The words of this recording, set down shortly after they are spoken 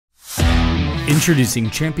Introducing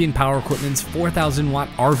Champion Power Equipment's 4,000 watt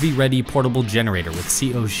RV ready portable generator with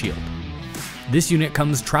CO Shield. This unit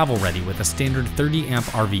comes travel ready with a standard 30 amp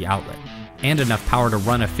RV outlet and enough power to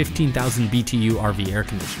run a 15,000 BTU RV air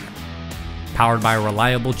conditioner. Powered by a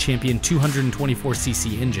reliable Champion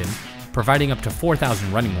 224cc engine, providing up to 4,000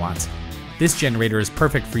 running watts, this generator is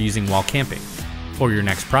perfect for using while camping, for your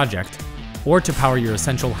next project, or to power your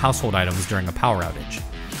essential household items during a power outage.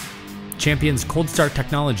 Champion's cold start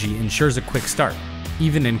technology ensures a quick start,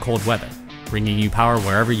 even in cold weather, bringing you power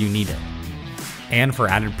wherever you need it. And for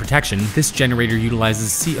added protection, this generator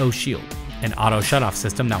utilizes CO Shield, an auto shutoff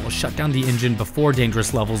system that will shut down the engine before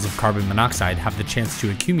dangerous levels of carbon monoxide have the chance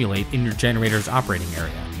to accumulate in your generator's operating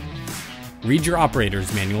area. Read your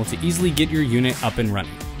operator's manual to easily get your unit up and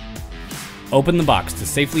running. Open the box to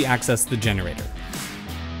safely access the generator.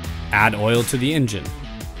 Add oil to the engine.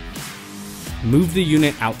 Move the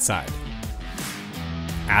unit outside.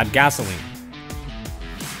 Add gasoline.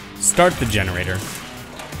 Start the generator.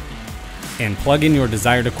 And plug in your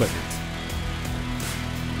desired equipment.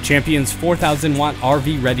 Champion's 4,000 watt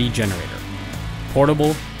RV ready generator.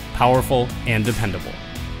 Portable, powerful, and dependable.